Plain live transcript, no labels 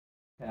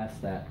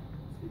Past that.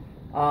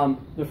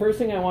 The first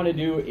thing I want to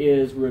do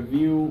is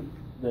review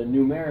the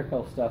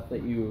numerical stuff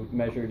that you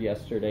measured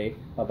yesterday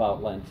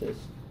about lenses.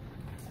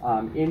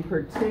 In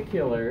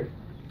particular,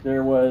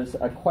 there was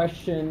a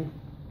question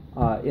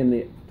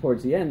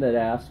towards the end that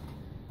asked,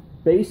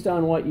 based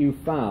on what you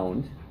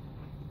found,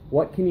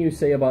 what can you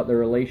say about the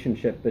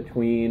relationship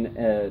between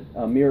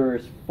a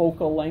mirror's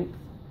focal length,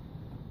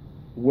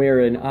 where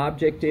an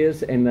object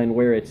is, and then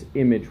where its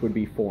image would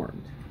be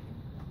formed?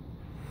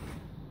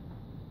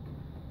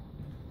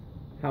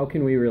 How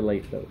can we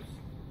relate those?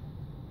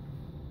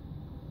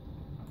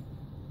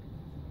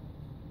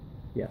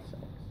 Yes,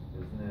 Alex.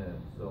 Isn't it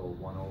so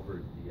 1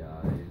 over di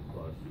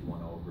plus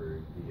 1 over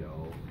do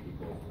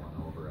equals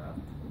 1 over f?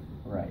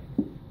 Right.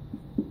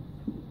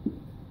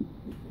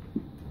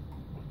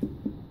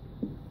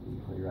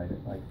 Usually write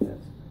it like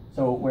this.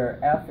 So where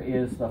f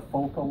is the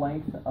focal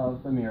length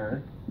of the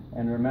mirror,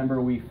 and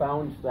remember we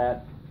found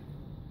that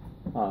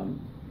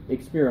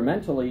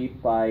experimentally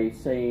by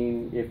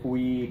saying if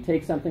we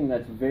take something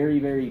that's very,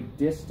 very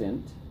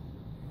distant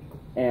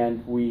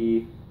and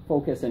we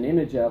focus an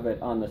image of it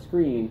on the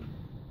screen,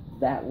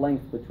 that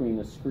length between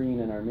the screen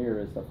and our mirror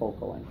is the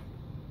focal length.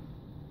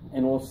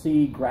 And we'll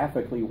see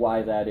graphically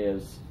why that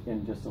is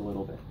in just a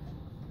little bit.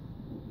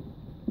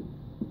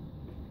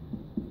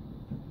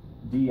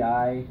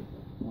 DI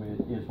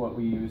is what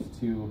we use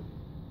to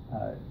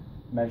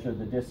measure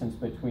the distance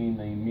between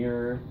the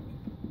mirror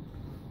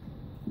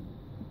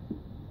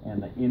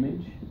and the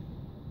image.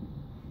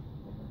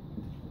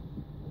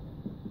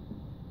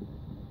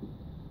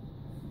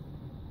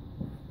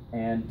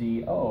 And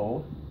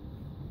DO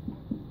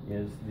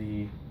is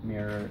the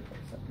mirror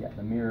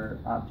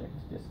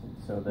object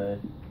distance. So the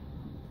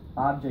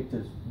object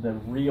is the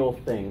real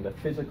thing, the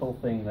physical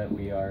thing that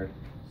we are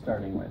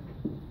starting with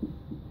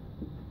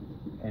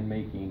and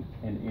making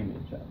an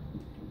image of.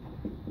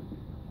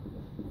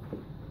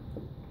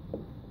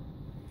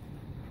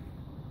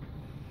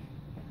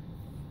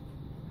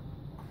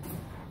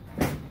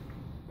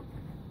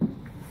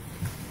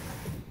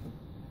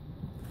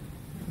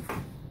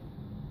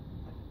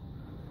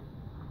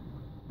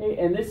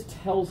 And this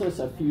tells us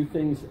a few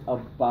things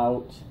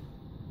about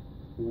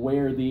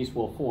where these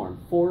will form.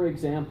 For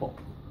example,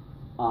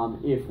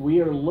 if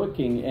we are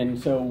looking, and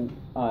so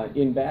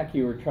in back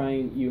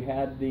you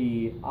had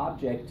the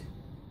object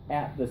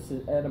at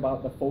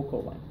about the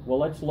focal length. Well,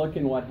 let's look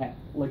and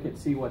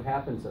see what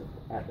happens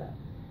at that.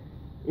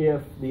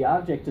 If the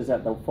object is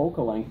at the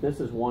focal length, this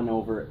is 1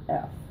 over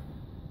f.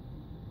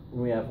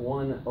 And we have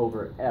 1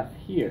 over f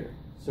here.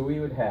 So we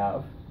would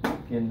have,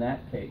 in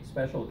that case,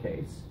 special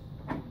case,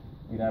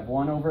 we'd have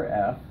 1 over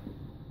f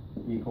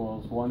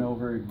equals 1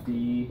 over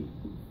d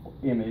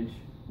image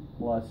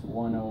plus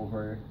 1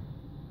 over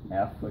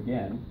f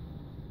again.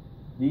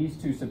 These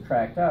two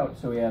subtract out,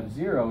 so we have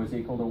 0 is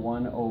equal to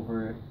 1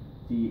 over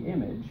d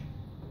image.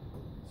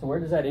 So where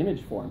does that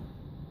image form?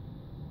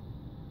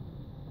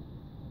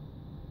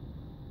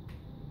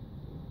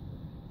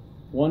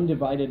 One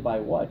divided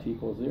by what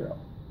equals 0?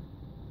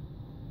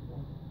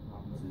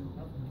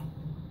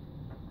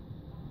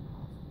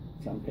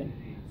 Something.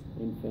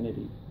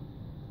 Infinity.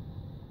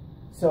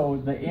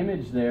 So the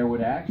image there would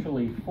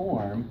actually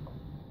form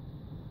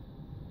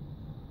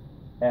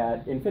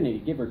at infinity,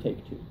 give or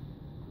take 2.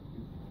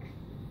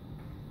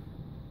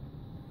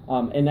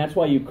 And that's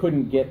why you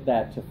couldn't get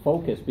that to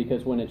focus,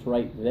 because when it's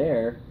right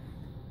there,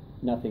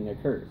 nothing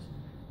occurs.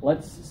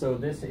 So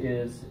this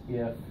is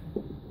if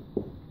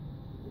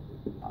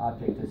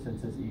object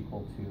distance is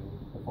equal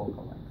to the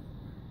focal length.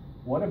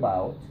 What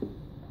about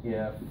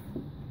if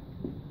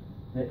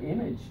the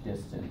image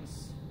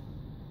distance,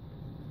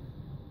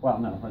 well,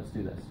 no, let's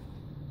do this.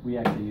 We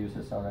actually use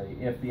this already.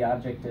 If the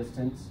object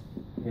distance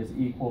is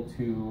equal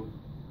to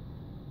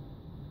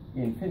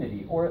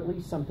infinity, or at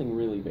least something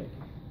really big,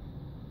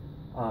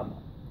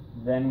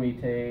 then we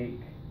take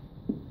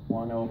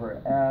 1 over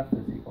f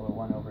is equal to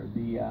 1 over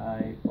di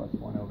plus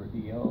 1 over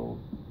do.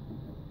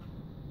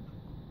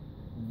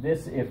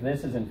 If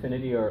this is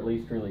infinity, or at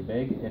least really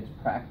big,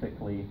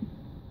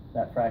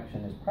 that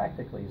fraction is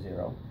practically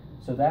 0.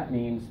 So that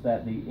means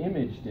that the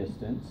image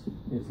distance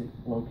is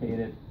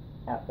located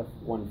at the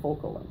one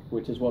focal length,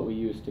 which is what we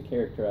used to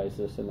characterize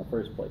this in the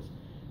first place.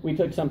 We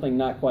took something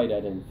not quite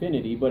at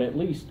infinity, but at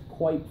least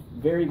quite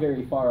very,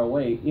 very far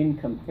away in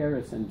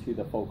comparison to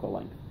the focal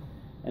length.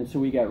 And so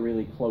we got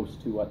really close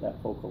to what that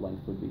focal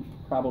length would be,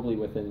 probably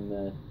within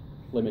the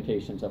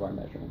limitations of our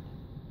measurement.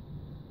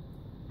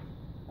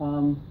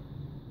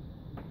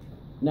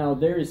 Now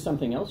there is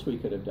something else we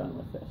could have done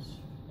with this.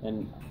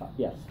 And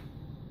yes?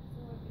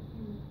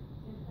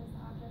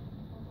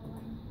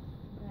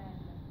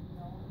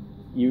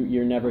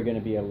 You're never going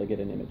to be able to get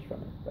an image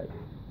from it, right?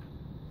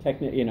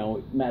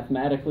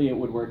 Mathematically it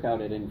would work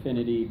out at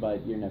infinity,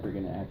 but you're never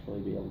going to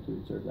actually be able to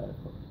observe that, of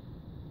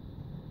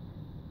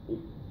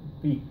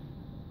course.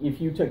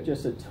 If you took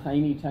just a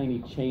tiny, tiny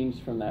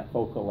change from that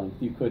focal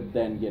length, you could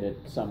then get it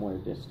somewhere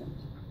distant.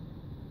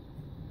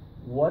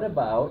 What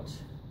about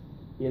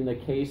in the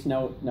case,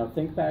 now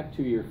think back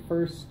to your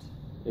first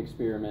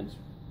experiments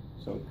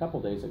so a couple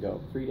days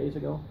ago, 3 days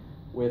ago,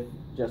 with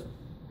just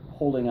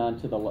holding on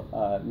to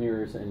the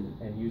mirrors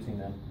and using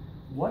them.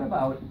 What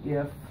about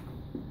if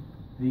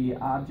the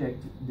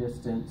object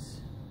distance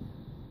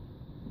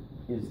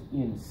is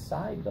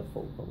inside the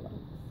focal length?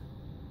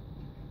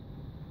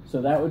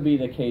 So that would be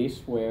the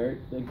case where,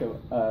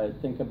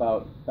 think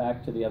about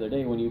back to the other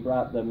day when you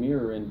brought the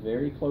mirror in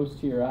very close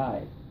to your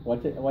eye.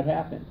 What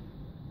happened?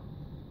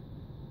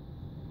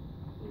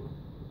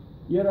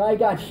 Your eye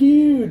got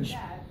huge,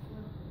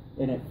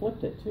 and it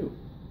flipped it too.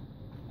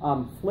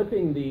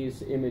 Flipping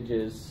these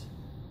images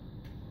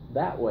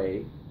that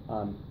way,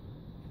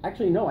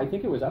 actually no, I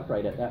think it was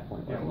upright at that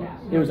point. Yeah.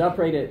 It was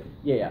upright at,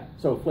 yeah,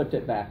 so flipped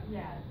it back.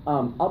 Yeah.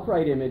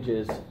 Upright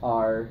images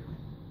are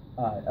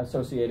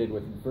associated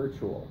with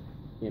virtual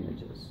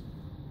images.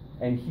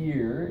 And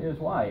here is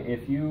why.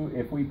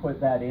 If we put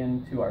that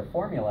into our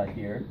formula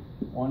here,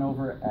 1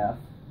 over f,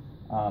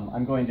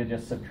 I'm going to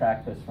just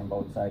subtract this from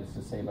both sides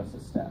to save us a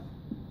step.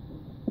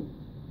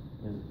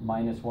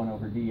 Minus 1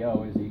 over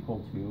do is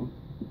equal to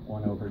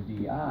 1 over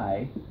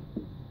di.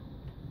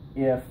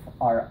 If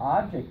our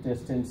object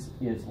distance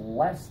is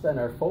less than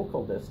our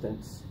focal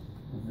distance,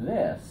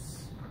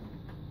 this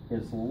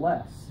is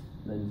less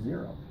than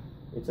 0.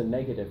 It's a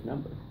negative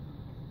number.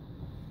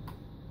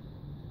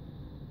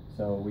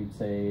 So we'd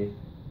say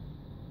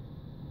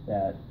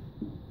that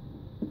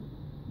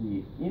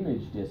the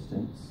image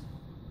distance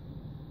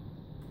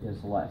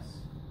is less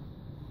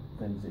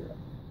than 0.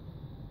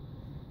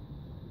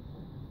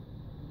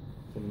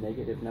 It's a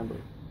negative number.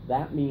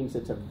 That means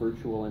it's a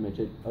virtual image.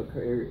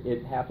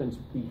 It happens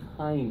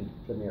behind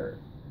the mirror.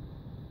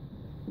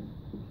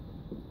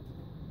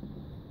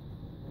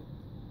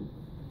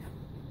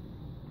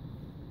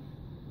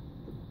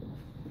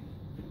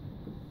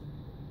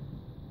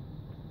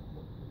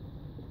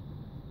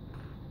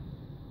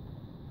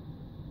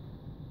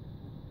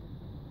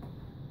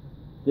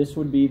 This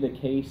would be the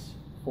case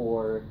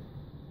for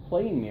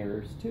plane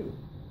mirrors too,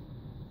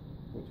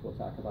 which we'll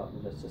talk about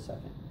in just a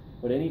second.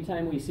 But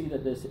anytime we see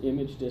that this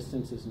image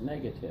distance is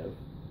negative,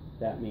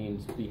 that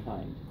means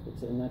behind.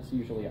 And that's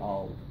usually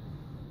all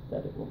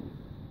that it will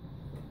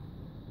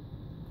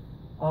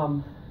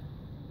mean.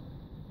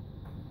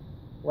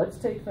 Let's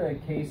take the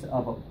case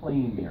of a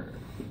plane mirror,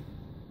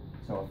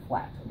 so a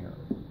flat mirror.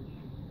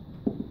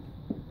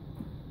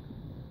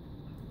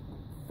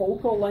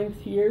 Focal length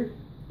here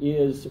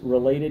is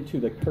related to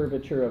the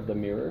curvature of the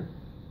mirror.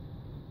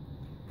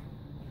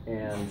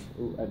 And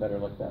I better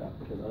look that up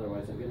because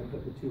otherwise I'm going to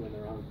put the 2 in the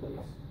wrong place.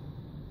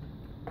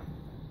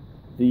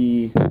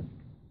 The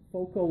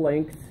focal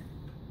length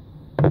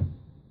is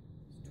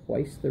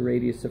twice the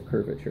radius of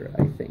curvature,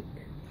 I think.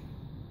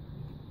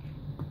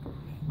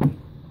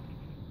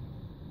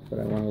 But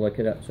I want to look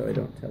it up so I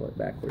don't tell it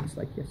backwards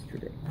like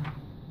yesterday.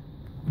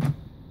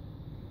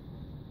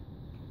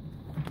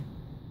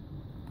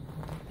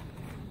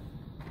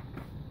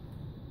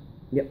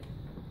 Yep.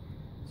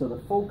 So the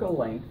focal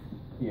length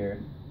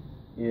here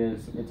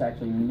is, it's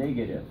actually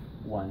negative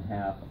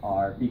 1/2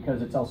 r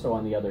because it's also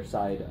on the other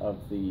side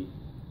of the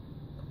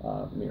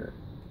mirror.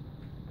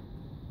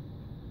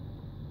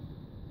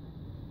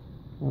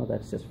 Oh,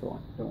 that's just for 1.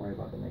 Don't worry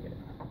about the negative.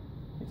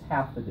 It's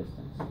half the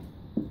distance.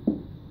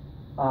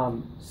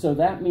 So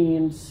that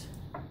means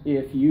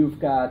if you've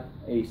got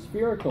a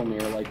spherical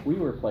mirror like we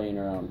were playing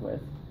around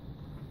with,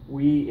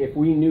 if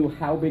we knew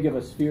how big of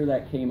a sphere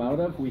that came out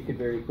of, we could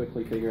very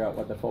quickly figure out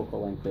what the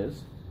focal length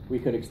is. We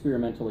could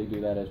experimentally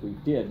do that as we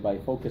did by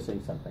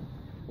focusing something.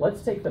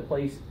 Let's take the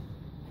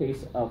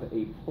case of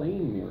a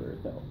plane mirror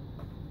though.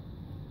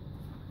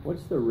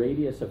 What's the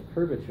radius of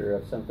curvature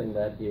of something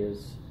that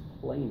is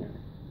planar?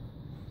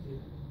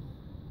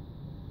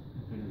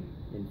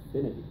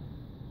 Infinity.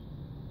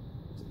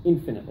 It's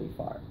infinitely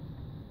far.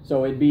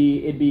 So it'd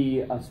be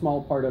a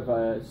small part of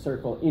a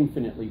circle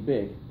infinitely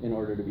big in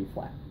order to be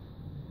flat.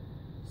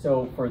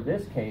 So for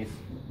this case,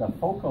 the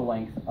focal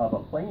length of a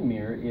plane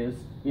mirror is,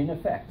 in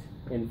effect,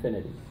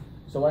 infinity.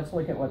 So let's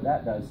look at what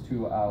that does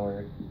to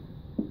our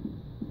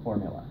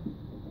formula.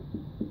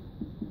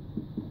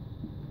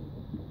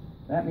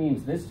 That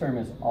means this term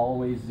is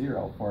always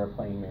 0 for a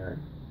plane mirror,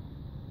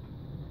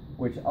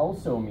 which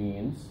also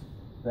means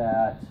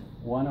that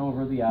 1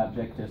 over the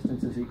object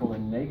distance is equal to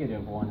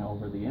negative 1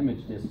 over the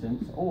image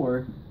distance,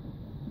 or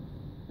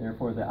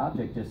therefore the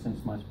object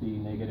distance must be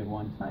negative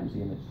 1 times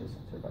the image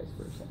distance, or vice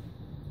versa.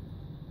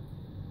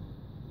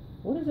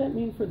 What does that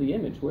mean for the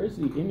image? Where's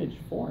the image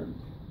formed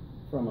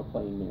from a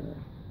plane mirror?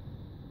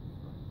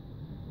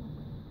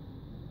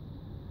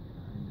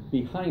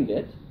 Behind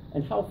it.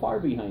 And how far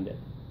behind it?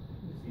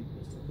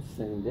 The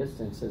same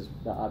distance as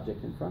the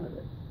object in front of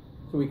it.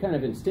 So we kind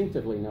of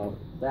instinctively know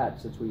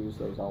that since we use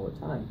those all the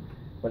time.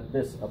 But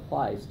this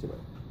applies to it.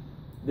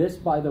 This,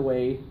 by the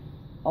way,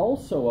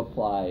 also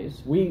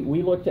applies.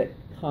 We looked at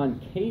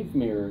concave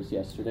mirrors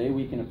yesterday.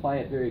 We can apply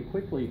it very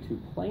quickly to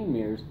plane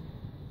mirrors.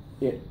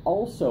 It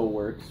also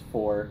works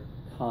for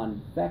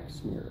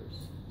convex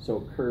mirrors,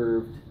 so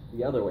curved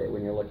the other way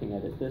when you're looking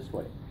at it this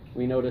way.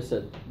 We noticed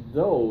that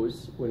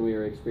those, when we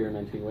were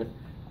experimenting with,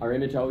 our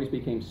image always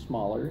became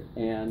smaller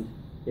and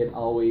it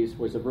always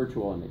was a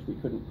virtual image. We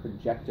couldn't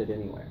project it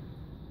anywhere.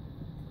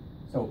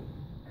 So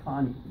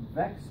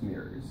convex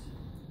mirrors,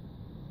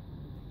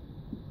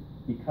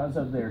 because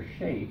of their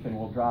shape, and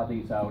we'll draw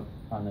these out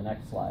on the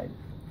next slide,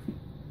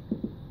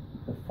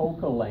 the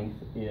focal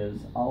length is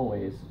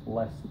always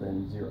less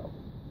than 0.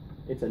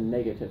 It's a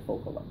negative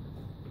focal length.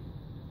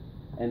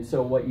 And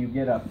so what you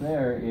get up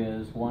there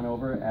is 1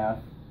 over f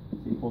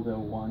is equal to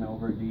 1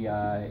 over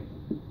di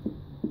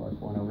plus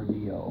 1 over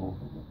do.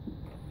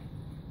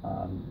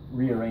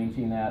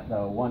 Rearranging that,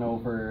 the 1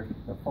 over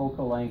the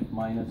focal length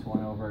minus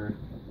 1 over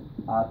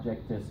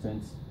object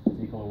distance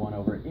is equal to 1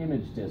 over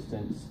image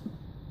distance.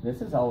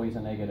 This is always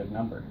a negative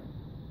number,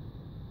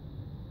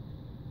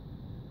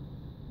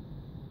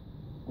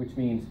 which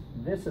means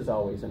this is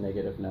always a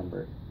negative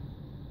number,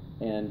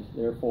 and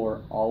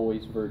therefore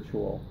always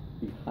virtual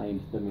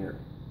behind the mirror.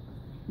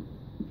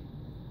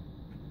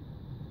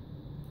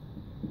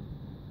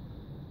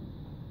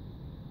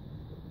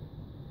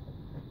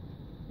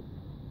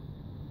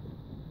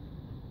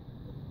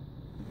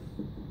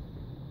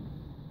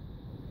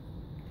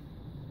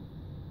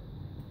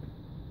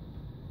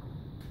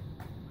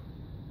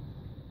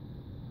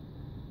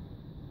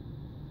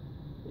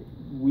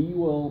 We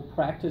will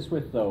practice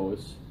with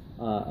those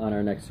on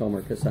our next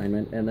homework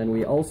assignment, and then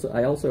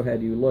I also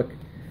had you look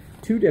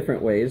 2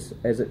 different ways,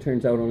 as it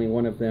turns out only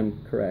one of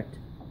them correct,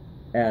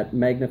 at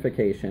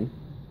magnification.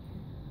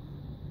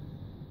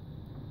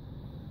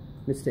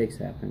 Mistakes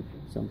happen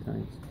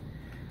sometimes.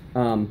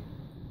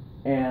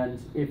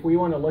 And if we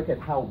want to look at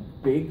how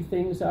big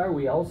things are,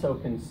 we also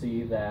can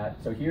see that,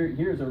 so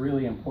here's a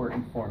really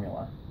important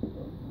formula,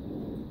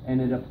 and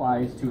it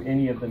applies to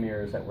any of the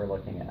mirrors that we're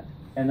looking at.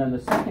 And then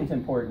the second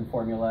important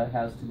formula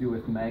has to do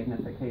with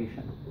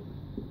magnification.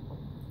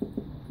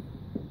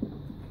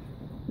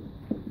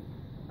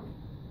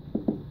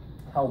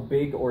 How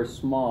big or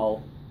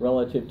small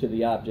relative to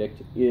the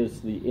object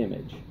is the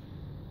image.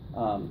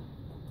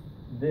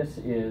 This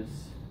is,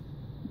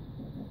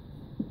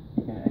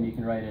 and you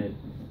can write it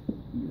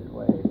either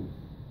way,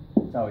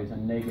 it's always a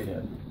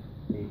negative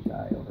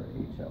hi over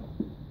ho.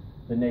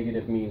 The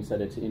negative means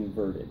that it's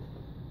inverted.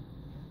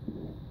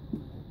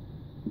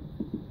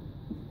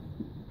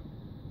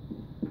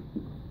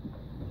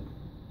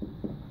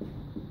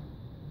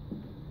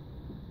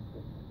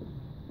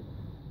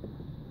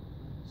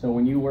 So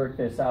when you work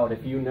this out,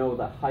 if you know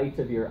the height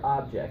of your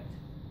object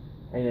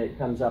and it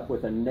comes up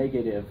with a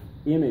negative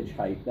image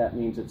height, that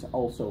means it's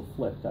also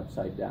flipped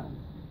upside down.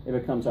 If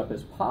it comes up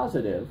as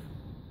positive,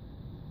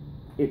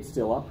 it's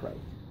still upright.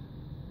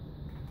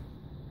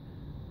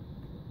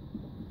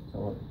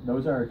 So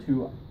those are our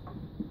 2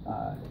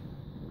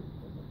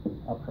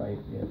 upright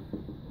if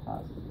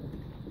positive.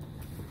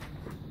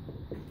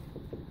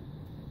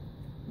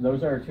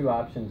 Those are our 2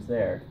 options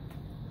there.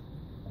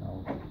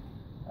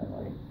 I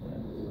like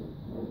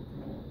this.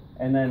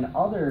 And then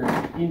other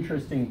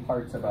interesting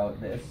parts about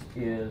this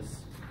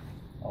is,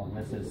 and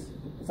this is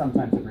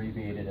sometimes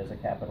abbreviated as a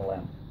capital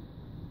M.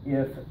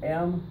 If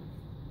M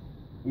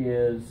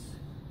is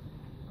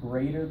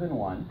greater than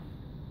 1,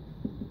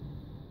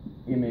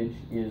 image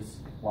is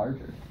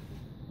larger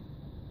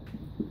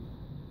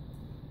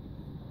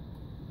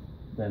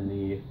than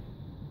the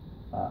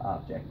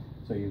object.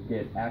 So you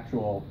get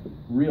actual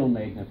real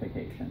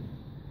magnification.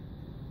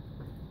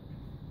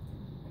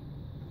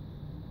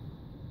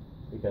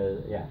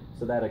 Because,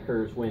 so that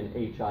occurs when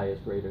hi is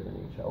greater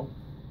than ho.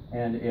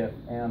 And if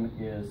m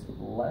is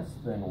less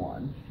than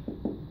 1,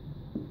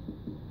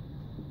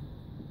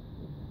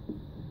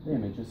 the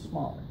image is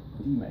smaller,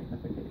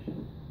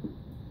 demagnification.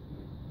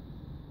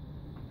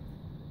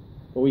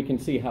 But we can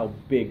see how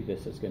big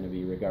this is going to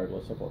be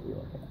regardless of what we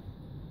look at.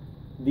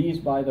 These,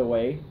 by the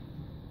way,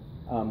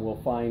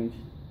 we'll find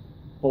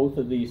both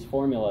of these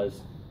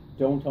formulas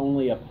don't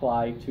only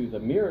apply to the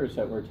mirrors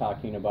that we're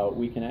talking about,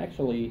 we can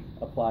actually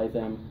apply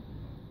them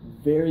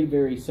very,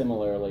 very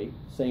similarly,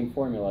 same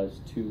formulas,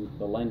 to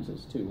the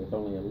lenses too, with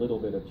only a little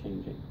bit of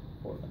changing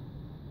for them.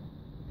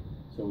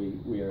 So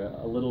we are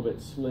a little bit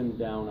slimmed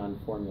down on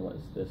formulas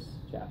this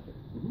chapter.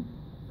 Mm-hmm.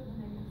 So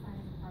the negative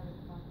sign is part of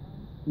the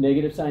formula?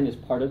 Negative sign is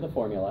part of the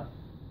formula.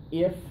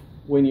 If,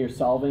 when you're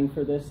solving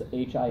for this,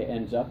 hi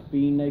ends up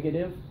being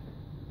negative,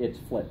 it's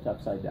flipped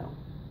upside down.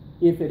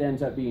 If it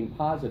ends up being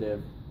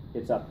positive,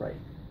 it's upright.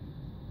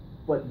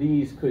 But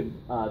these could,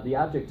 the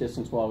object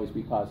distance will always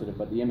be positive,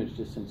 but the image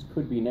distance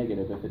could be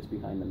negative if it's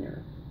behind the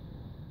mirror.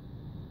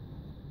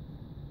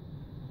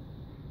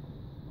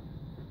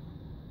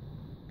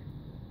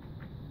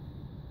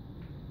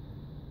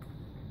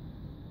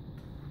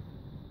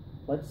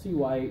 Let's see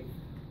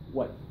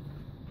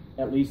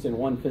at least in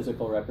one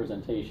physical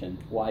representation,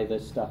 why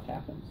this stuff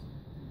happens.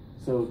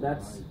 So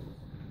that's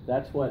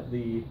what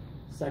the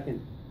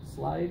second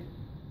slide,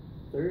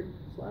 third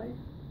slide?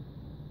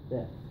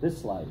 Yeah, this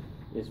slide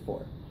is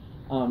for.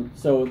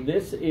 So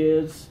this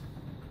is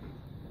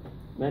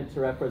meant to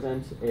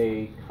represent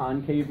a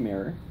concave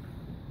mirror.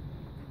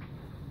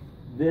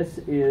 This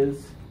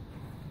is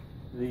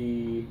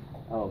the,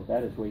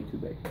 that is way too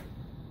big.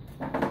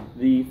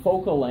 The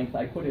focal length,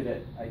 I did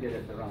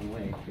it the wrong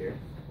way here.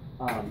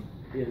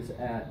 is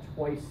at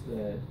twice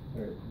the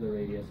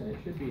radius, and it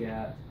should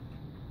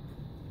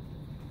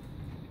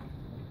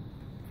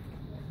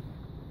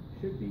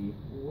be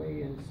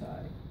way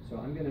inside. So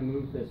I'm going to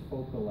move this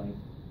focal length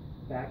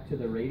back to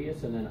the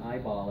radius and then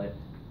eyeball it,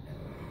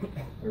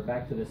 or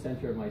back to the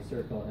center of my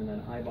circle and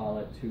then eyeball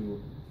it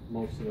to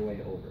most of the way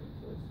over.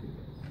 So let's do this.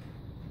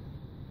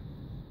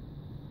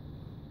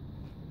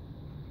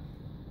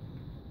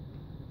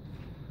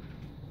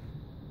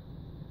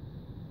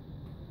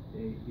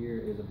 Okay, here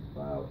is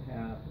about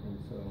half, and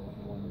so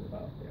I want it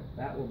about there.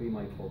 That will be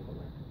my focal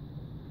length.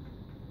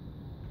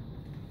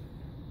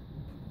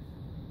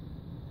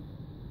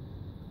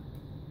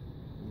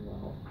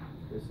 Well,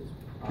 this is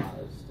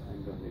paused.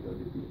 I'm going to go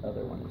do the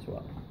other one as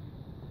well.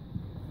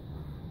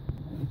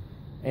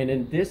 And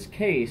in this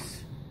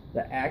case,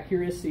 the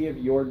accuracy of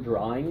your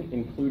drawing,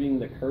 including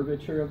the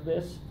curvature of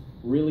this,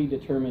 really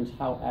determines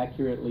how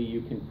accurately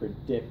you can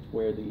predict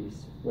where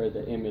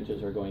the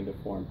images are going to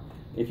form.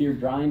 If your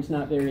drawing's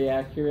not very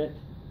accurate,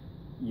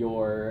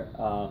 your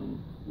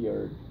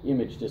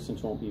image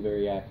distance won't be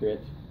very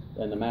accurate,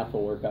 and the math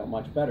will work out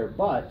much better.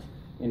 But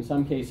in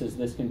some cases,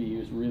 this can be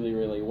used really,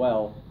 really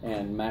well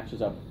and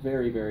matches up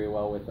very, very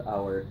well with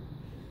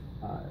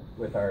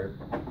our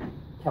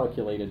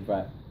calculated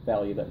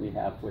value that we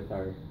have with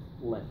our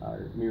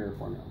mirror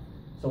formula.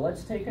 So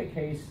let's take a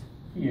case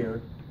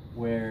here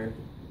where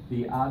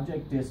the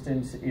object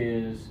distance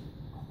is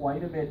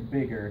quite a bit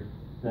bigger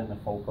than the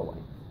focal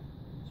length.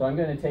 So I'm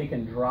going to take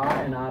and draw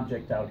an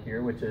object out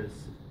here, which is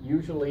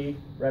usually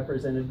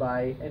represented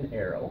by an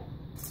arrow.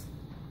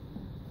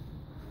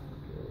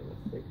 A little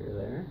thicker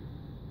there.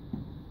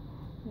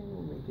 And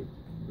we'll make it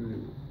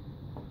blue.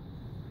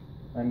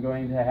 I'm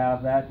going to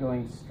have that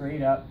going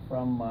straight up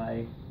from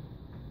my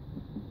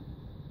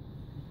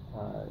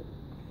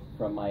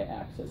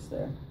axis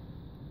there.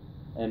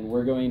 And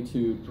we're going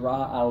to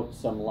draw out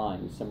some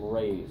lines, some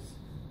rays,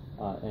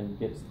 and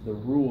get the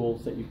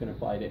rules that you can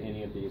apply to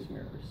any of these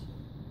mirrors.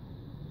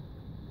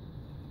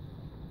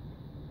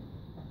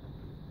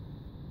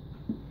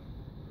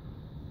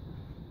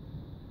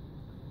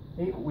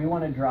 Okay,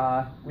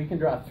 we can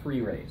draw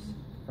 3 rays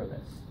for this.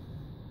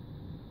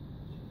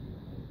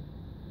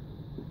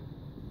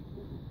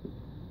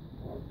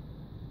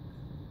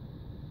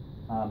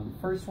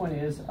 First one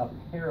is a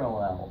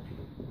parallel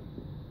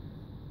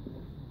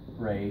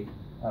ray,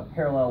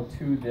 parallel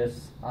to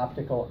this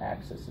optical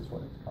axis is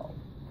what it's called.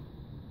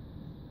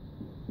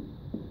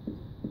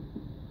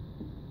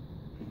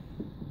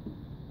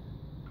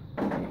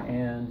 Okay,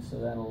 and so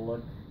that'll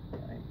look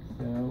like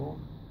so.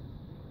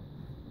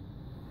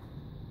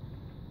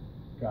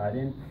 Draw it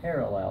in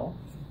parallel.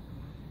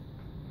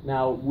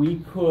 Now we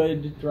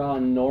could draw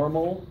a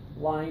normal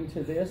line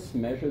to this,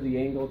 measure the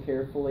angle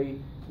carefully,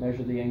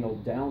 measure the angle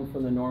down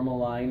from the normal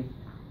line,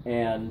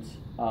 and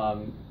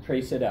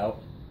trace it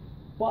out.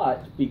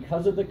 But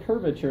because of the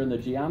curvature and the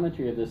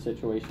geometry of this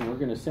situation, we're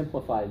going to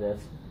simplify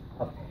this.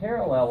 A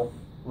parallel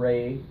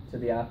ray to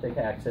the optic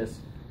axis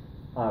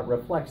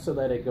reflects so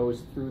that it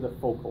goes through the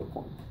focal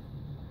point.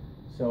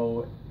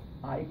 So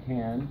I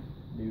can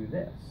do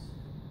this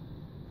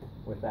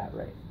with that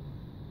ray.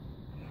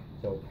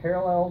 So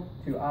parallel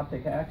to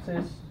optic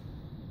axis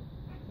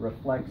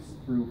reflects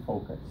through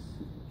focus.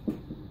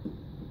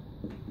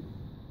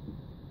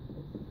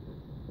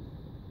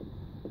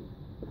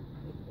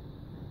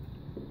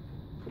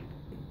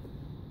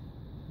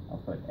 I'll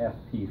put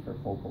FP for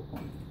focal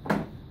point.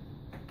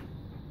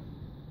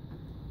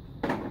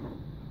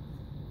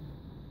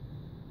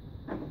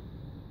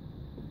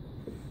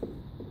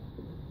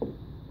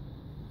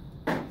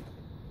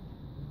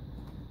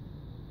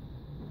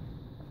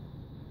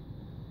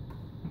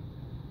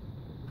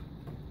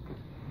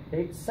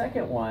 Okay,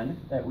 second one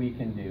that we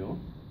can do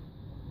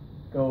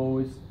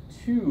goes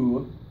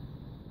to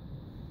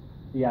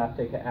the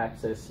optic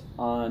axis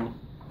on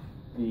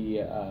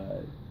the,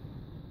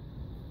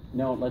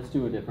 no, let's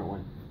do a different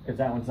one, because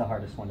that one's the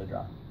hardest one to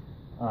draw.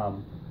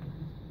 Oh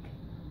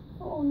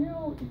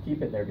no, you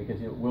keep it there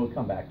because we'll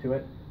come back to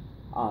it.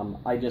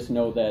 I just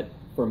know that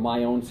for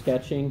my own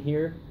sketching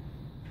here,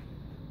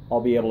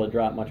 I'll be able to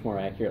draw it much more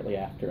accurately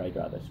after I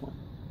draw this one.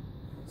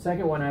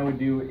 Second one I would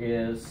do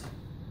is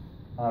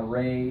a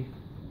ray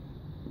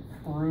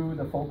through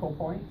the focal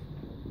point.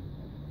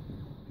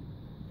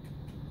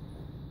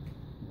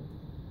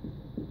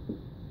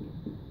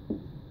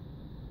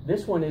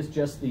 This one is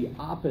just the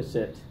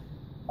opposite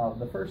of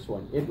the first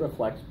one. It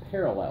reflects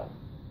parallel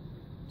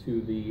to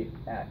the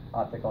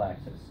optical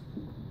axis.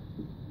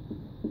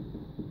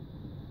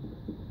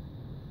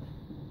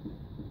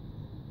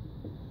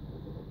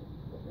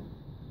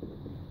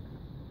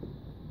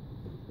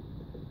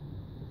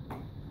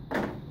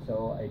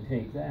 So I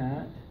take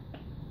that,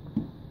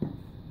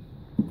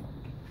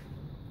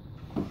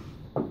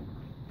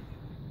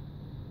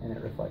 and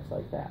it reflects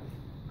like that.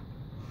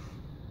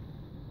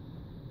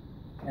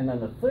 And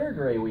then the third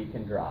ray we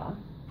can draw,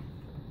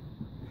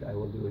 which I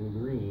will do in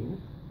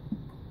green,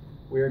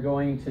 we're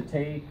going to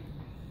take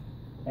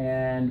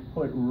and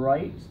put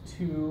right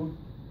to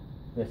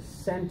the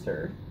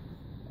center,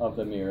 of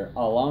the mirror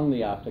along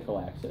the optical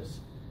axis.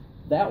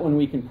 That one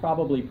we can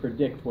probably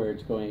predict where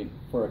it's going,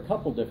 for a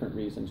couple different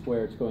reasons,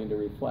 where it's going to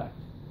reflect.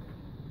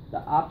 The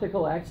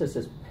optical axis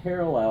is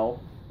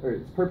parallel, or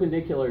it's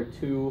perpendicular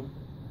to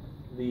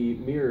the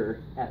mirror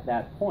at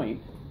that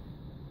point.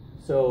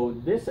 So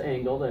this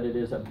angle that it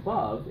is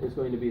above is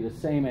going to be the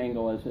same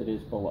angle as it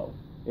is below.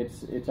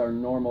 It's our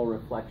normal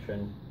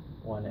reflection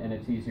one, and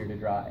it's easier to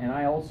draw. And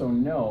I also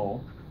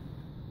know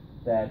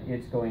that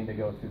it's going to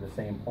go through the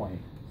same point.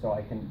 So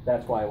I can,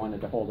 that's why I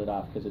wanted to hold it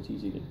off, because it's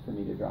easy for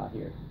me to draw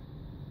here.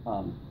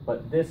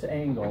 But this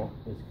angle,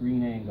 this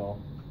green angle,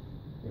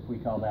 if we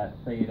call that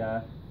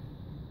theta,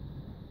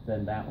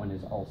 then that one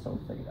is also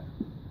theta.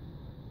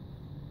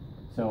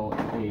 So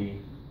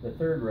the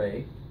third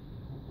ray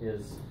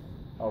is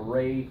a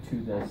ray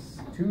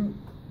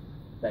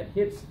that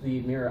hits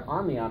the mirror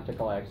on the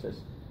optical axis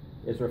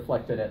is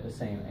reflected at the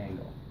same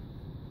angle.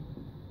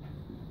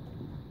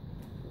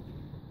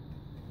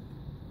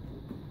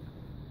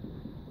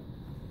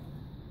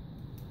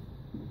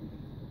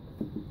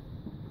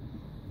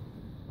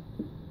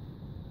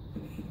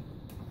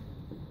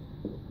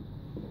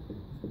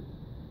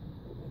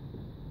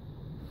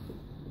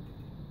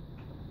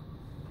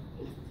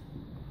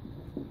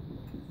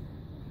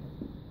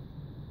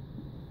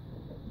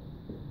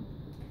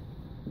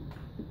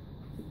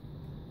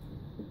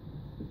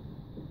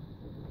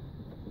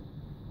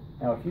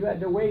 Now, if you had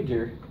to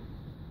wager,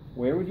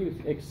 where would you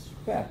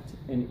expect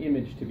an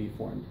image to be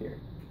formed here?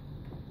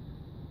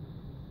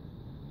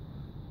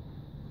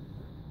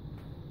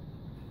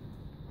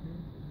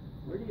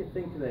 Where do you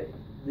think that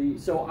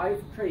so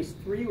I've traced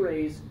 3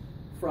 rays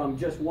from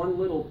just one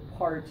little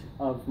part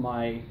of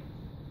my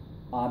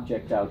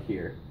object out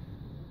here.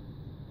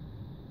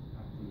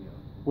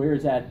 Where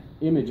is that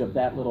image of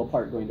that little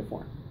part going to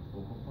form?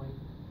 Focal point?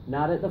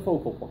 Not at the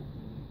focal point,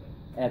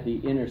 at the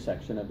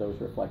intersection of those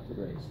reflected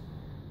rays.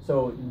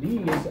 So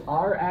these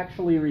are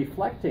actually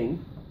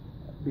reflecting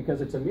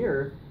because it's a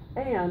mirror,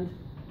 and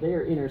they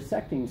are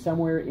intersecting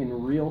somewhere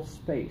in real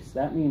space.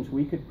 That means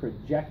we could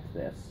project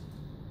this,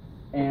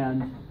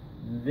 and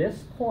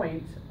this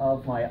point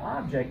of my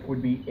object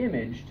would be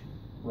imaged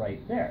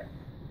right there.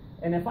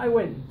 And if I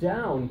went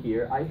down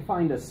here, I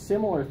find a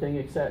similar thing,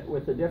 except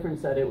with the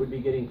difference that it would be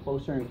getting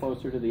closer and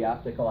closer to the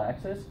optical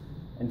axis,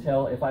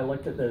 until if I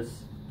looked at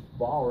this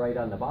ball right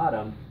on the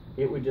bottom,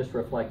 it would just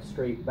reflect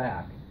straight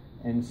back.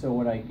 And so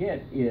what I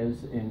get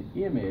is an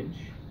image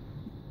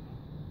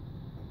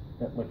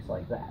that looks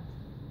like that.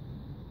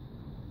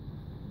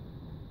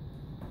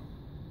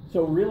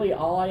 So really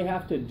all I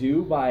have to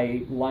do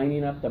by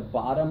lining up the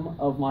bottom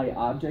of my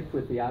object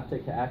with the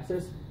optic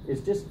axis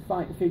is just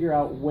figure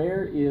out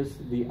where is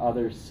the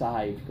other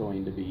side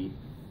going to be.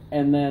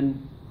 And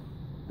then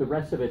the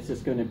rest of it's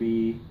just going to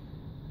be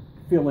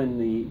fill in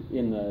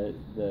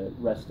the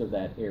rest of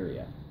that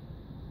area.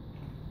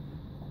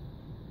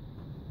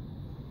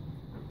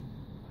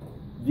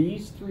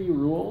 These 3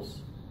 rules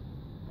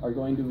are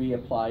going to be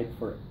applied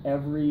for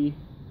every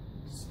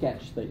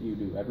sketch that you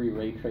do, every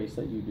ray trace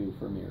that you do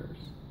for mirrors.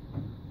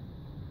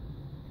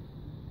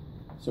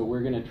 So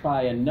we're going to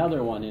try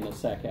another one in a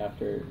sec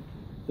after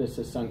this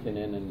is sunken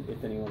in, and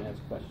if anyone has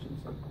questions,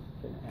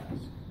 they can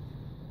ask.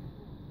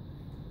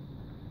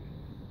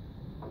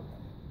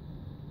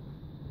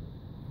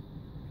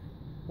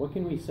 What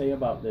can we say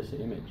about this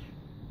image?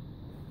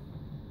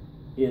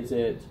 Is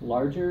it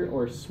larger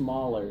or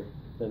smaller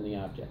than the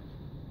object?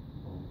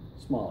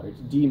 Smaller, it's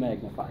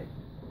demagnified.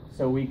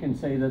 So we can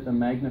say that the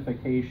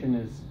magnification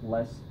is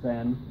less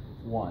than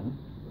 1,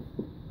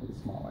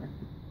 it's smaller.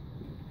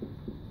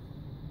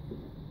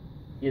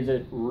 Is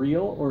it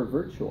real or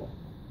virtual?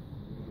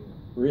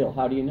 Real,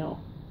 how do you know?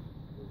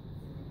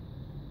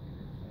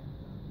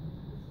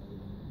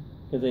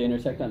 Because they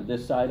intersect on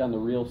this side, on the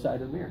real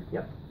side of the mirror.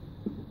 Yep.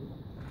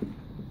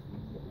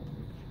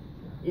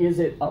 Is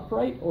it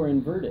upright or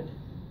inverted?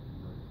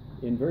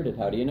 Inverted,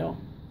 how do you know?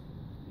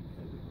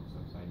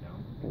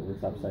 Because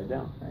it's upside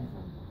down,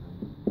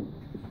 right?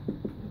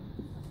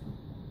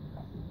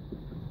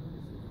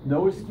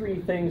 Those 3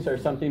 things are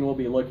something we'll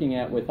be looking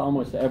at with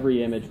almost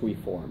every image we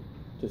form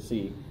to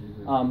see.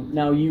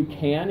 Now you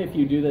can, if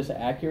you do this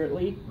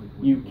accurately,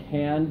 you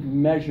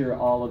can measure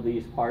all of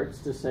these parts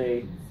to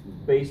say,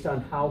 based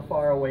on how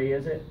far away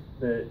is it,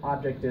 the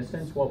object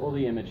distance, what will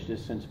the image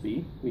distance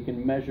be? We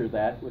can measure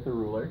that with a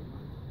ruler.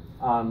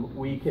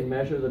 We can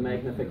measure the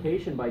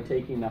magnification by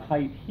taking the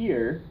height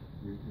here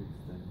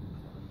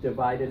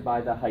divided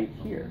by the height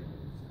here.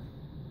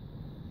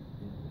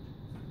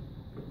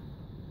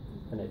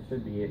 And it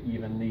should be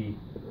even the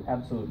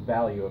absolute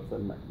value of the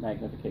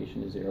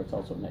magnification is 0. It's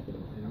also negative.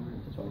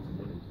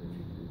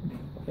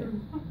 Okay.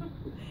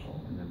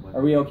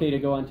 Are we okay to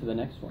go on to the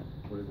next one?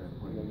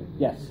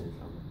 Yes.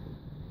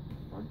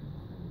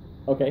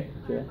 Okay.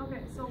 Sure. Okay,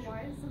 so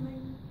why is the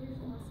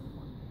magnification less than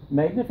 1?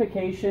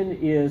 Magnification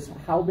is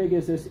how big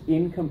is this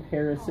in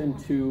comparison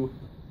to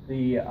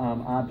the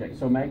object.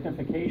 So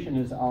magnification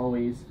is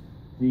always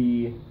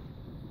the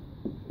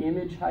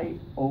image height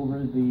over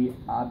the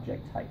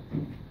object height.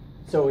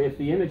 So if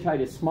the image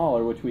height is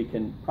smaller, which we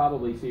can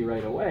probably see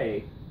right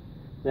away,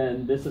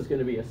 then this is going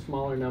to be a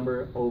smaller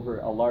number over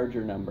a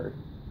larger number,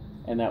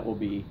 and that will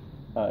be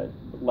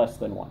less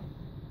than 1.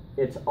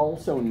 It's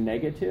also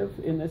negative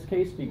in this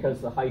case because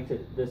the height,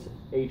 this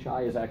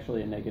hi is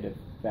actually a negative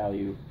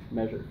value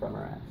measured from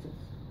our axis.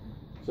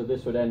 So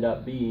this would end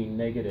up being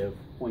negative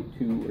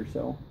 0.2 or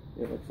so,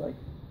 it looks like.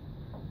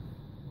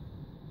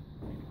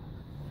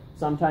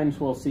 Sometimes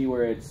we'll see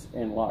where it's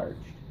enlarged.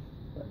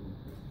 But.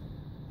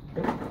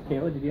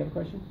 Kayla, did you have a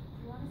question?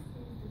 You want to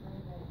see the way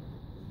that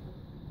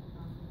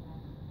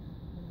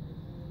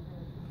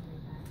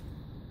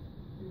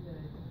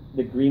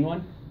through The green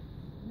one?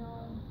 no,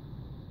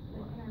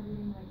 like in our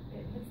reading, like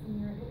it hits the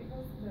mirror, it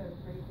goes to the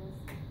radius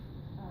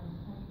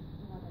point,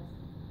 the one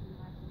that's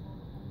behind the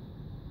focal point.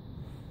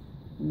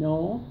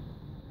 No.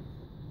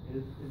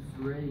 It's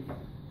right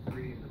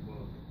 3 in the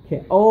book.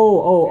 Okay.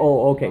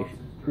 Oh, okay.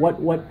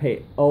 What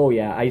page? Oh,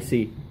 yeah, I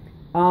see.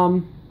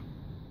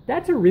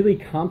 That's a really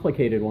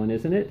complicated one,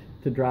 isn't it,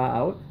 to draw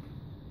out?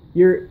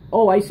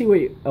 I see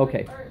what you,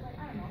 okay. Or, like,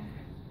 I don't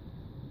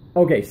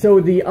know. Okay,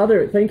 so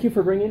thank you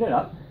for bringing it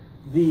up.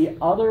 The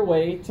other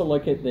way to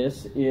look at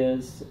this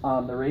is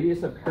the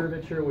radius of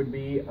curvature would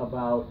be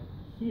about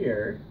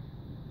here.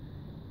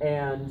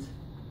 And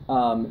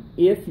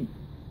if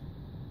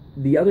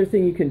the other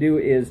thing you can do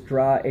is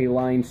draw a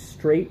line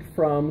straight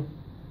from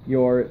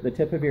the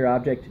tip of your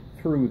object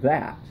through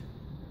that.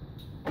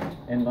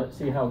 And let's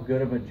see how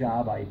good of a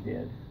job I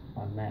did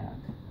on that.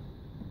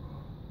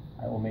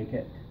 I will make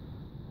it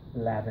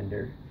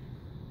lavender.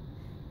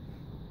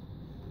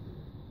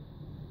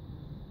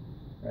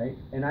 Right?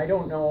 And I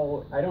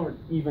don't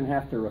even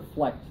have to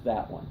reflect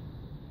that one.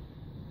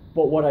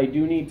 But what I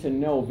do need to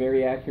know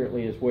very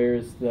accurately is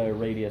where's the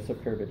radius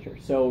of curvature.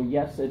 So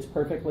yes, it's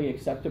perfectly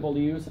acceptable to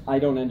use. I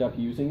don't end up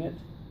using it,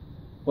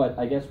 but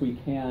I guess we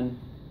can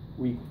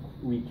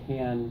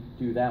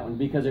do that one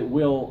because it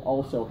will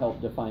also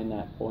help define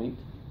that point.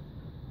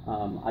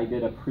 I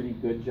did a pretty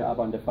good job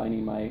on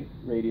defining my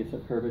radius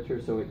of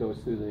curvature, so it goes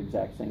through the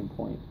exact same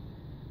point.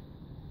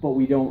 But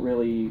we don't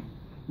really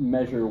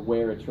measure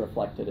where it's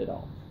reflected at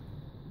all.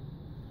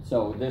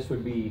 So this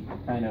would be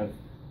kind of,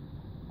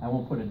 I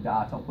won't put a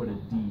dot, I'll put a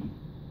D.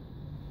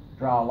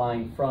 Draw a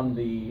line from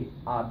the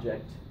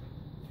object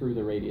through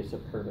the radius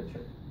of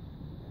curvature.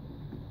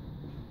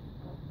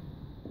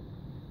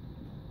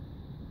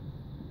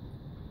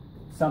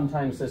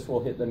 Sometimes this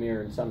will hit the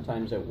mirror and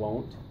sometimes it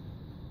won't.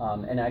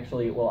 And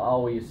actually it will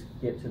always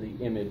get to the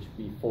image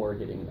before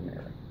hitting the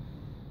mirror.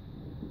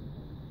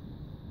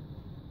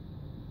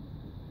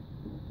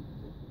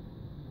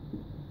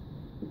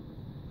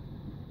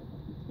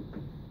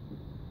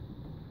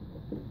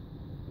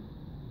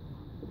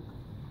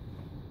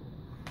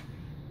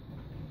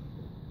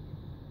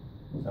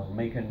 So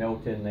make a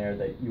note in there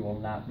that you will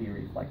not be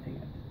reflecting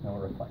it, no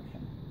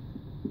reflection.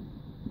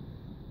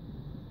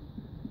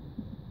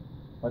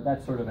 But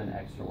that's sort of an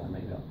extra one,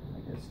 maybe I'll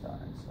make a star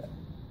instead.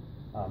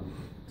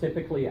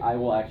 Typically, I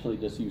will actually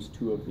just use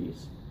 2 of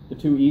these. The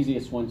 2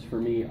 easiest ones for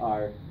me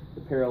are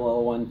the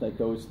parallel one that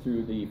goes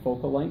through the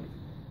focal length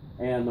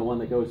and the one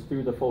that goes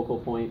through the focal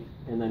point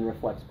and then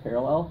reflects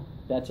parallel.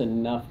 That's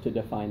enough to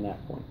define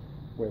that point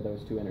where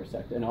those 2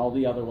 intersect. And all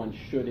the other ones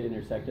should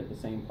intersect at the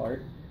same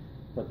part,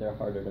 but they're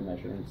harder to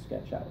measure and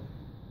sketch out.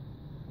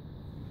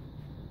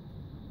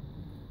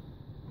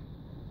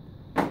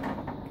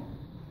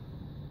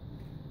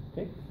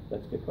 Okay,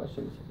 that's good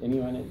questions.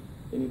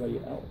 Anybody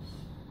else?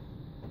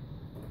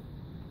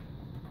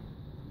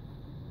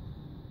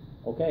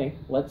 Okay,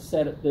 let's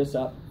set this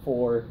up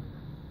for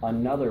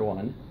another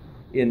one.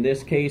 In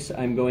this case,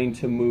 I'm going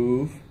to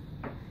move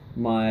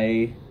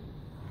my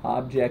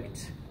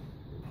object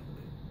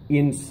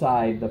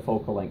inside the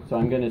focal length. So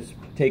I'm going to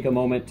take a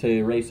moment to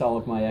erase all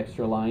of my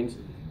extra lines,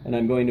 and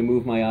I'm going to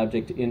move my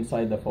object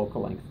inside the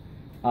focal length.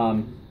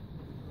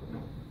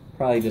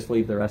 Probably just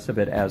leave the rest of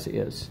it as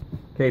is.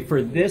 Okay,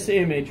 for this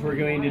image, we're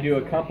going to do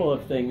a couple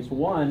of things.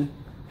 One,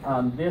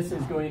 this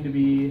is going to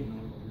be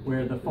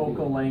where the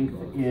focal length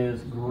is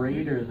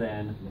greater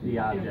than the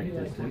object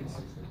distance.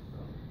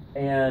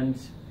 And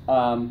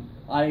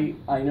I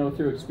know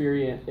through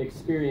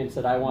experience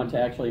that I want to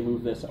actually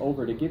move this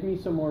over to give me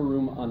some more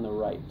room on the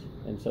right.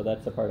 And so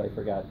that's the part I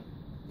forgot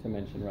to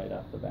mention right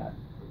off the bat.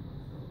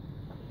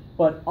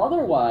 But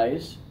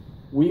otherwise,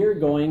 we are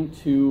going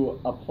to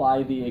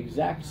apply the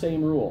exact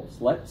same rules.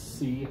 Let's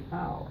see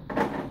how.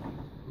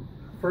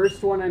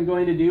 First one I'm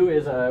going to do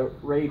is a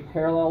ray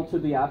parallel to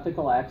the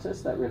optical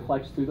axis that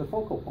reflects through the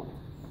focal point.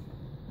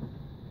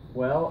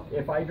 Well,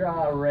 if I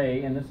draw a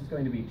ray, and this is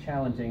going to be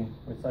challenging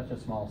with such a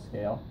small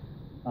scale,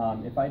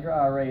 if I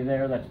draw a ray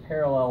there that's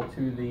parallel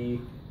to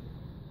the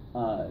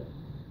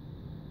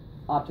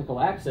optical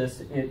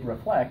axis, it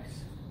reflects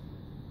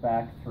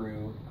back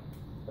through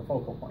the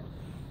focal point.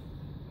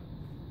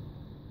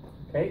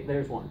 Okay,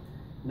 there's one.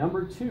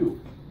 Number 2,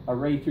 a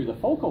ray through the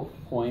focal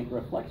point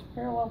reflects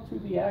parallel to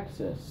the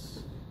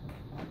axis.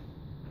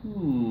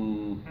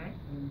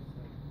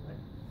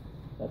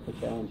 That's a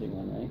challenging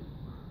one, right?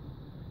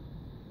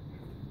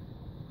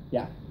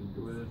 Yeah.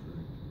 would it,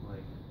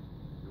 like,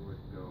 it would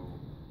go,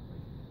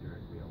 like,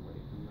 directly away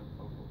from the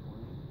focal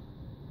point?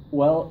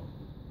 Well,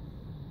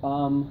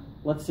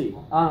 let's see.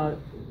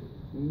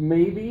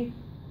 Maybe.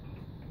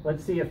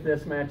 Let's see if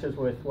this matches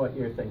with what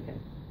you're thinking.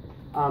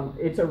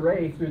 It's a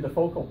ray through the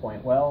focal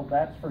point. Well,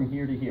 that's from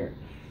here to here.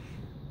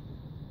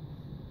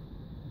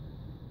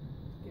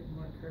 Get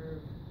more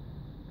curve.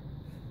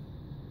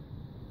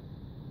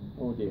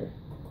 Oh dear.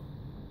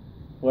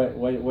 What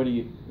are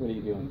you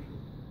doing?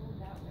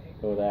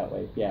 Go that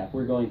way. Yeah,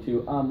 we're going to.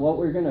 What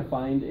we're going to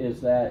find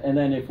is that, and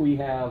then if we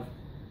have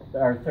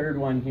our third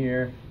one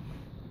here,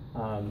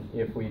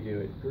 if we do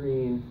it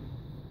green,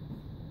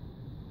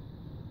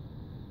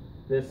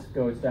 this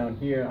goes down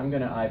here. I'm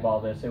going to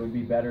eyeball this. It would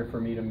be better for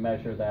me to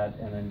measure that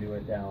and then do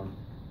it down.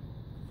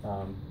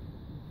 Do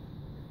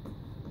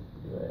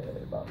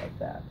it about like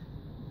that.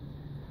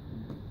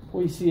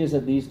 What we see is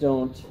that these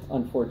don't,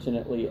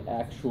 unfortunately,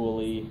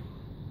 actually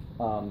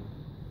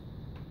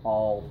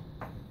all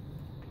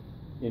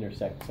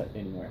intersect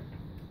anywhere.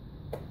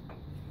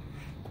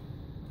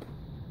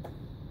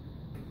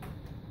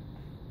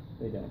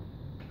 They don't.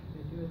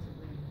 They do it to green.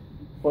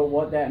 But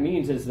what that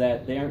means is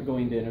that they aren't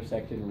going to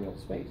intersect in real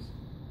space.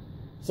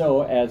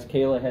 So as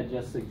Kayla had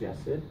just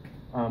suggested,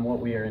 what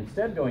we are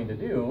instead going to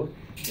do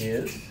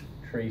is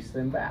trace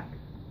them back.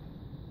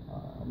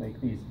 I'll make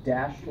these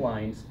dashed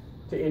lines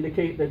to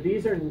indicate that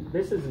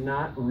this is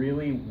not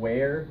really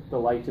where the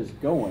light is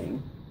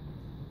going.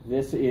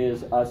 This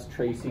is us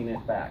tracing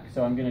it back.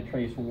 So I'm going to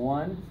trace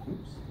one.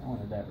 Oops, I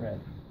wanted that red.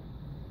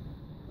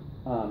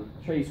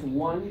 Trace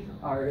my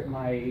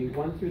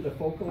one through the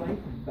focal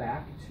length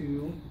back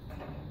to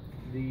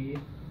the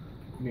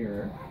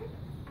mirror.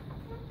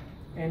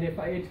 And if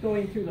it's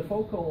going through the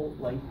focal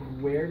length,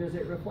 where does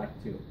it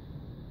reflect to?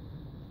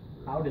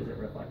 How does it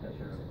reflect, I should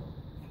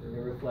say?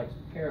 It reflects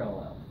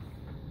parallel.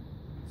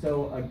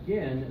 So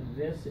again,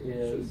 this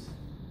is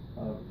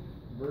a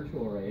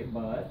virtual ray,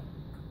 but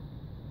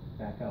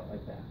back out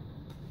like that.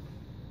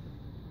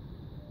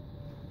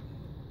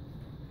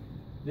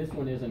 This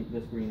green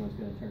one's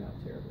going to turn out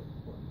terrible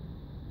for me.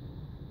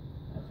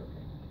 That's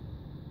okay.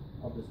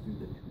 I'll just do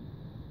the two.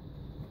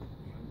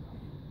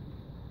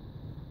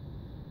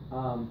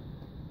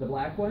 The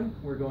black one,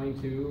 we're going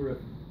to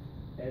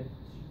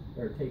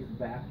take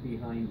back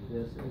behind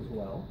this as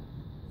well.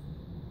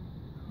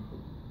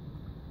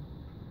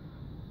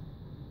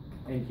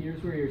 And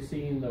here's where you're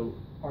seeing the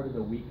part of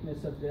the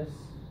weakness of this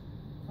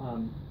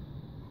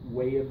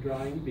way of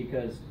drawing,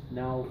 because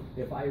now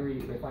if I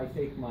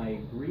take my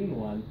green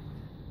one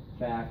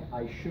back,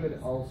 I should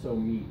also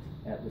meet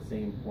at the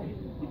same point.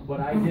 But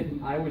I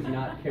was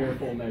not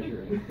careful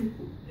measuring.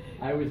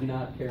 I was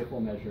not careful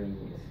measuring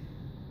these.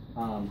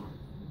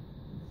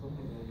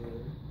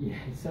 Yeah,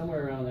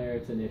 somewhere around there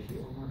it's an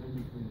issue.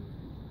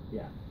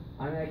 Yeah,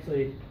 I'm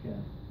actually,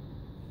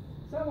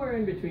 somewhere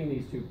in between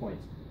these 2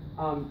 points.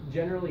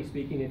 Generally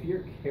speaking, if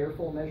you're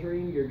careful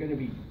measuring, you're going to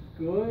be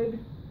good.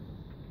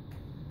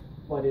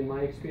 But in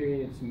my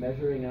experience,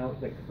 measuring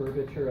out the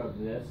curvature of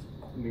this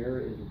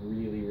mirror is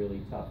really,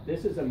 really tough.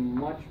 This is a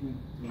much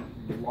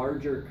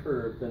larger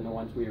curve than the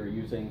ones we were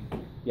using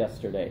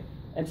yesterday.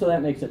 And so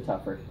that makes it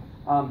tougher.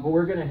 But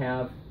we're going to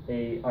have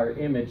our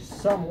image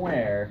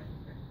somewhere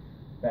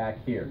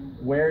back here,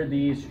 where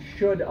these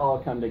should all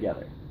come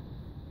together.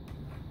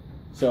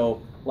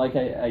 So, like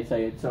I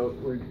say, so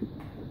we're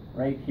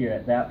right here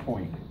at that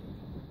point.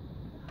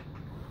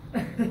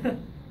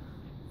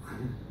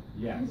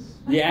 Yes.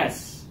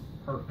 Yes.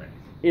 Perfect.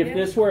 If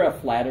this were a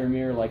flatter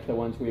mirror like the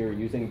ones we were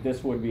using,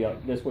 this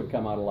would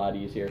come out a lot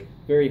easier.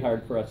 Very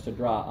hard for us to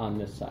draw on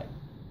this side,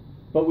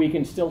 but we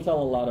can still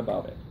tell a lot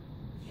about it.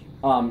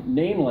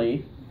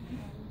 Namely,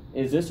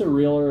 is this a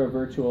real or a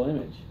virtual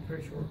image?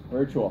 Virtual.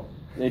 Virtual.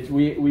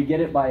 We get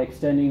it by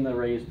extending the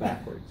rays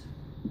backwards.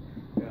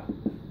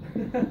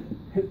 Yeah.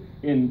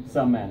 In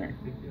some manner.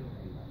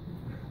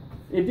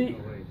 And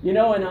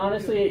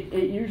honestly,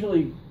 it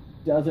usually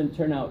doesn't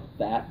turn out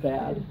that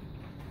bad.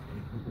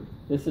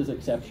 This is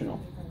exceptional.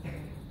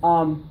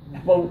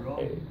 But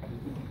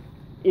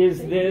is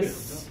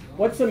this,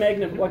 what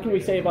can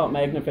we say about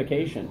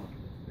magnification?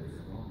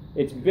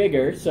 It's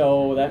bigger,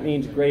 so that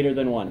means greater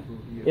than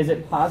 1. Is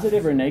it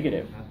positive or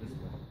negative?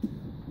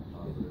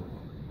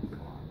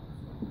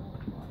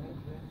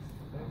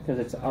 Because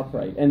it's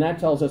upright. And that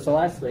tells us the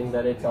last thing,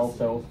 that it's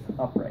also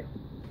upright.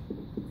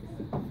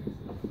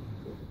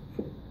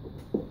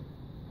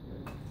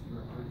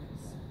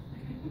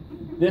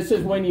 This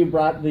is when you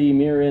brought the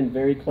mirror in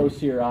very close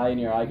to your eye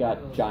and your eye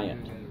got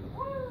giant.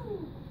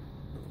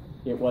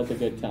 It was a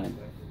good time.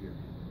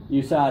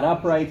 You saw it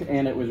upright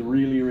and it was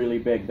really, really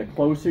big. The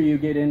closer you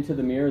get into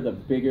the mirror, the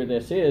bigger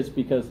this is,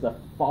 because the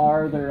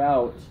farther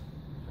out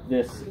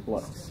this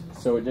looks.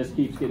 So it just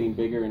keeps getting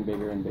bigger and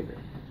bigger and bigger.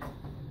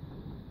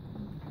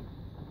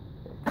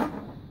 I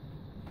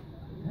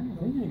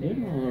think I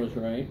did one of those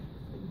right.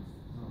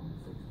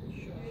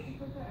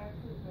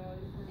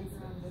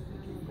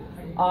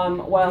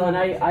 Well, and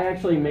I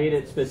actually made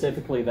it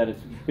specifically that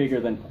it's bigger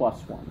than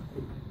 +1.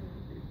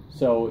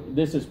 So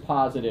this is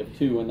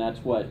 +2, and that's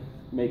what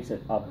makes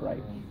it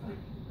upright.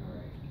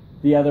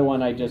 The other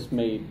one I just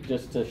made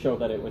just to show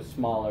that it was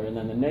smaller, and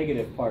then the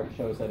negative part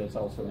shows that it's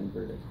also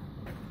inverted.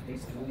 Hey,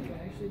 Steve,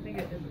 I actually think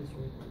I did this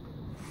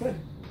right. Good.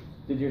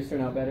 Did yours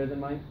turn out better than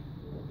mine?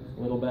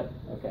 A little bit?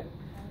 Okay.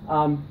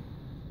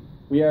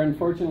 We are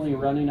unfortunately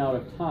running out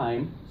of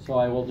time, so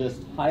I will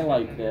just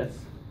highlight this.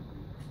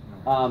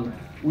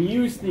 We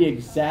use the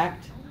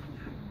exact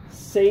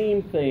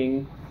same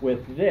thing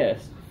with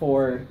this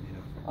for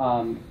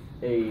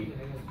a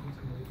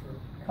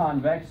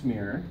convex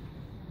mirror.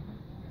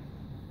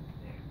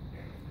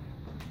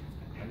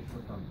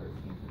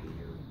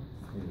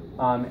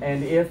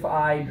 And if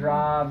I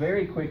draw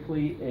very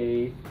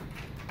quickly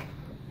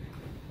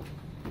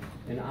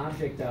an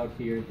object out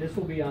here, this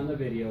will be on the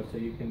video, so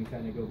you can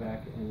kind of go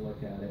back and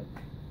look at it.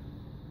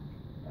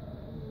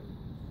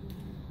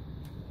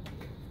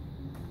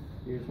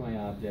 Here's my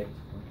object.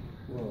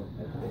 Whoa,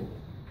 that's big.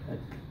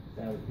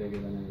 That was bigger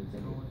than I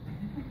intended.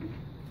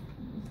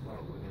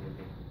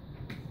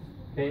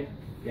 Okay,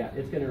 yeah,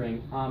 it's going to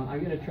ring. I'm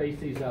going to trace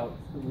these out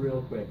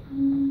real quick.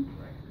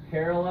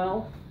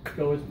 Parallel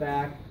goes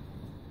back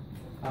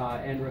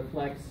and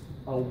reflects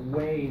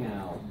away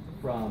now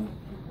from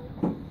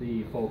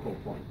the focal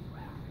point.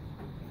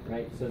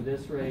 Right, so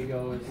this ray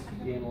goes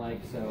in like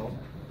so.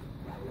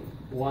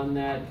 One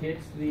that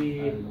hits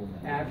the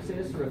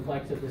axis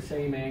reflects at the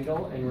same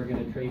angle, and we're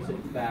going to trace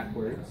it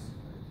backwards.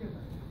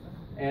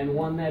 And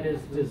one that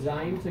is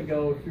designed to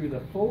go through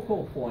the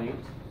focal point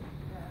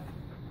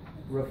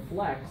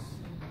reflects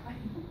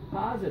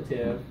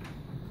positive,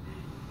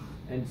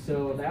 and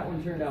so that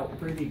one turned out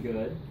pretty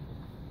good.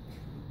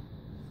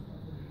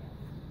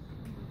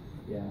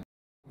 Yeah.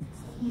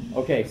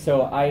 Okay,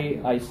 so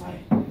I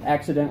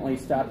accidentally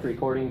stopped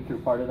recording through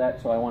part of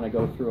that, so I want to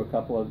go through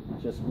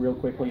just real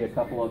quickly, a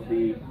couple of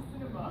the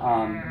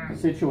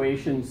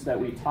situations that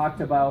we talked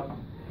about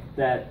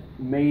that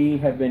may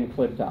have been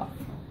clipped off.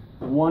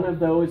 One of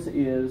those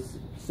is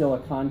still a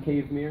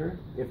concave mirror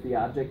if the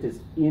object is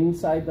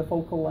inside the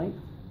focal length.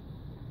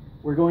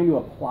 We're going to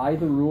apply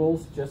the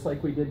rules just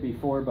like we did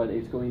before, but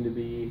it's going to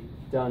be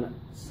done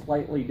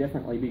slightly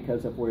differently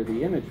because of where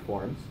the image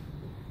forms.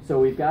 So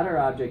we've got our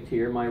object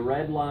here. My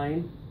red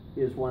line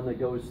is one that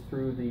goes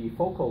through the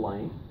focal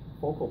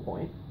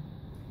point.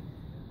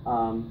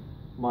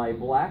 My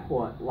black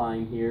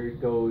line here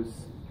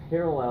goes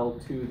parallel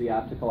to the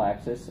optical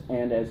axis,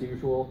 and as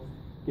usual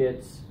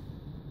gets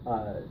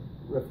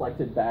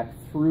reflected back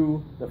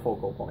through the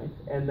focal point.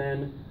 And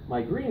then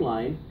my green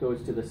line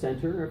goes to the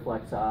center and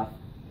reflects off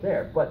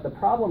there. But the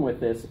problem with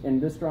this,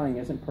 and this drawing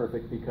isn't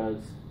perfect because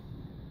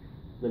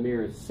the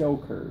mirror is so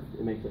curved,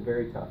 it makes it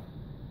very tough.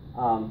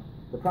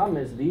 The problem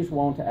is these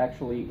won't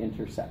actually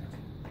intersect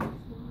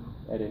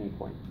at any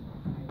point.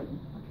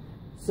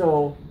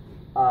 So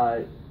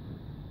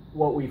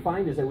what we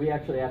find is that we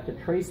actually have to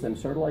trace them,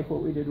 sort of like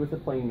what we did with the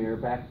plane mirror,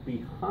 back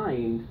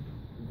behind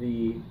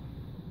the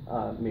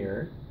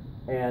mirror.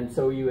 And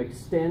so you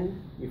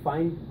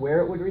find where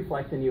it would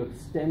reflect, and you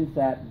extend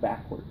that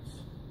backwards.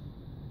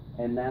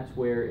 And that's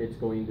where it's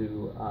going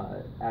to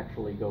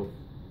actually go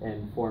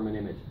and form an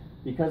image.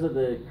 Because of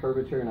the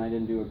curvature, and I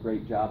didn't do a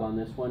great job on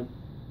this one,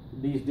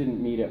 these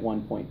didn't meet at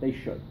one point. They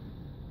should.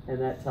 And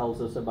that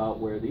tells us about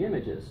where the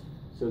image is.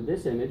 So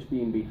this image,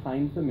 being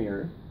behind the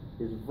mirror,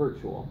 is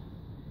virtual.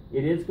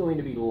 It is going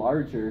to be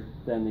larger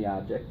than the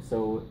object,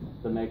 so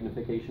the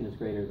magnification is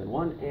greater than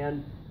 1,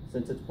 and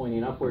since it's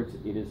pointing upwards,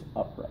 it is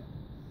upright.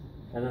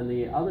 And then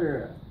the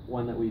other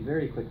one that we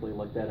very quickly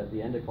looked at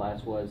the end of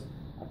class was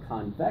a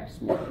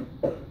convex mirror.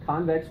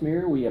 Convex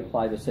mirror, we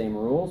apply the same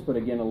rules, but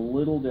again, a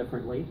little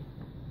differently.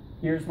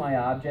 Here's my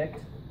object.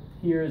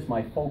 Here is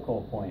my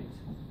focal point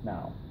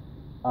now.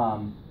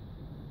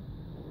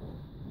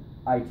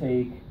 I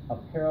take a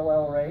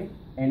parallel ray,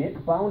 and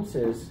it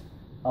bounces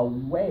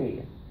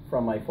away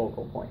from my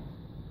focal point,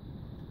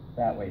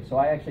 that way. So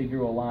I actually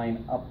drew a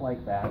line up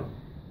like that,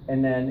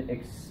 and then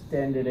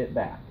extended it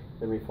back.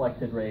 The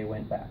reflected ray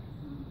went back.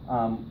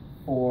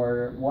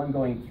 For one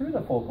going through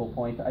the focal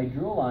point, I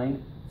drew a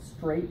line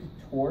straight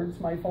towards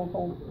my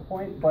focal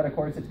point, but of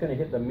course it's going to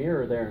hit the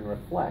mirror there and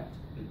reflect.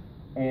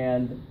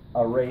 And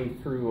a ray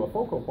through a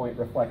focal point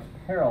reflects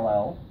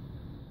parallel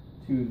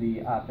to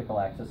the optical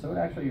axis, so it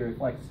actually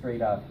reflects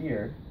straight out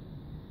here.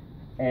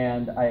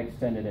 And I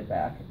extended it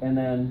back. And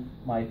then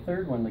my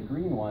third one, the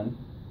green one,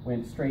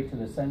 went straight to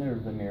the center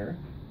of the mirror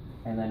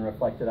and then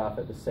reflected off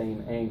at the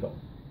same angle.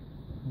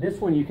 This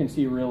one you can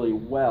see really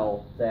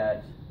well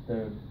that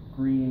the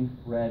green,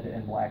 red,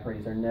 and black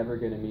rays are never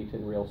going to meet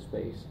in real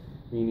space,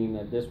 meaning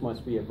that this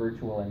must be a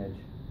virtual image.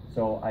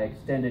 So I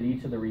extended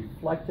each of the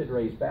reflected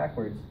rays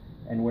backwards,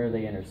 and where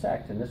they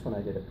intersect, and this one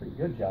I did a pretty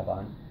good job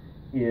on,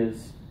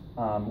 is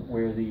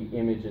where the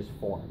image is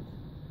formed,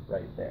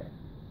 right there.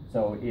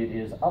 So it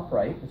is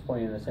upright, it's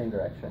pointing in the same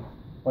direction,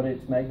 but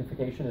its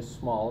magnification is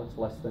small, it's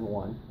less than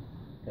 1,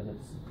 because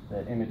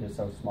the image is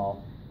so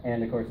small.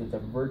 And of course it's a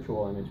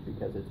virtual image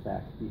because it's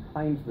back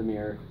behind the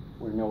mirror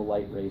where no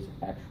light rays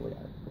actually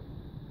are.